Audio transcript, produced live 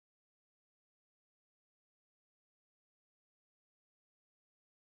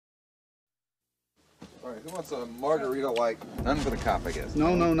All right, who wants a margarita light? None for the cop, I guess.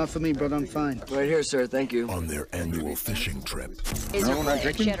 No, not for me, brother. I'm fine. Right here, sir. Thank you. On their annual fishing trip, No, not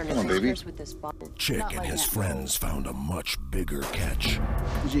drinking? Come on, baby. Chick and his friends found a much bigger catch.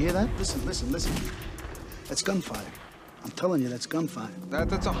 Did you hear that? Listen. That's gunfire. I'm telling you, that's gunfire.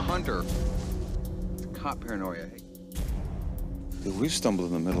 That's a hunter. It's cop paranoia. Dude, we've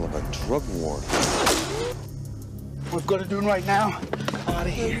stumbled in the middle of a drug war. We've got to do it right now. Out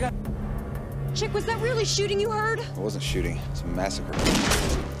of here. Chick, was that really shooting you heard? It wasn't shooting. It's a massacre.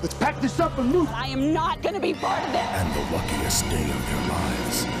 Let's pack this up and move. I am not gonna be part of this. And the luckiest day of their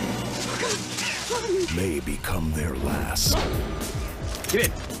lives may become their last. Get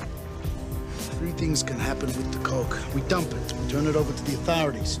in. 3 things can happen with the coke. We dump it, we turn it over to the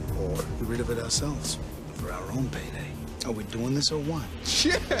authorities, or we're rid of it ourselves for our own payday. Are we doing this or what?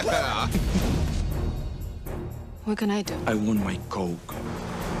 Yeah! What can I do? I want my coke.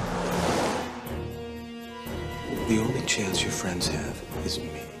 The only chance your friends have is me.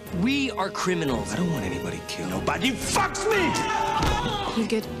 We are criminals. I don't want anybody killed. Nobody fucks me! You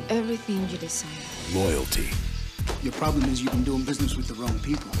get everything you desire. Loyalty. Your problem is you've been doing business with the wrong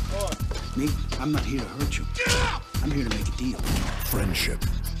people. Me, I'm not here to hurt you. I'm here to make a deal. Friendship.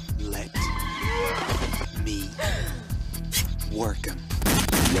 Let me work him.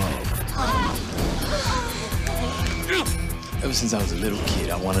 Love. Ever since I was a little kid,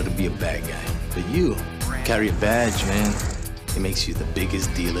 I wanted to be a bad guy. But you carry a badge, man. It makes you the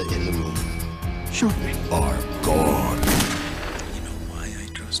biggest dealer in the room. Shoot me. Are gone. You know why I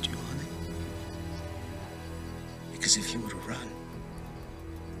trust you, honey? Because if you were to run,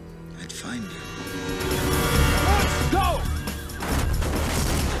 I'd find you. Let's go!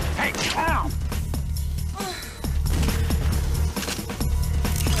 Hey, ow!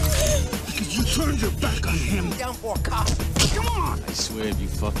 Because you turned your back on him. Down for a cop. Come on! I swear if you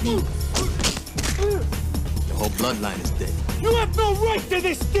fuck me, the whole bloodline is dead. You have no right to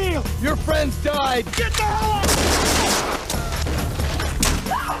this deal! Your friends died! Get the hell out!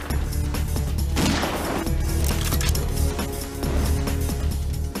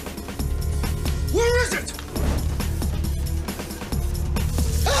 Where is it?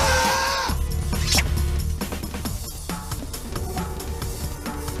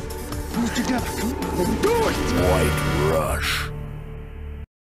 Put it together. Let's do it! White Rush.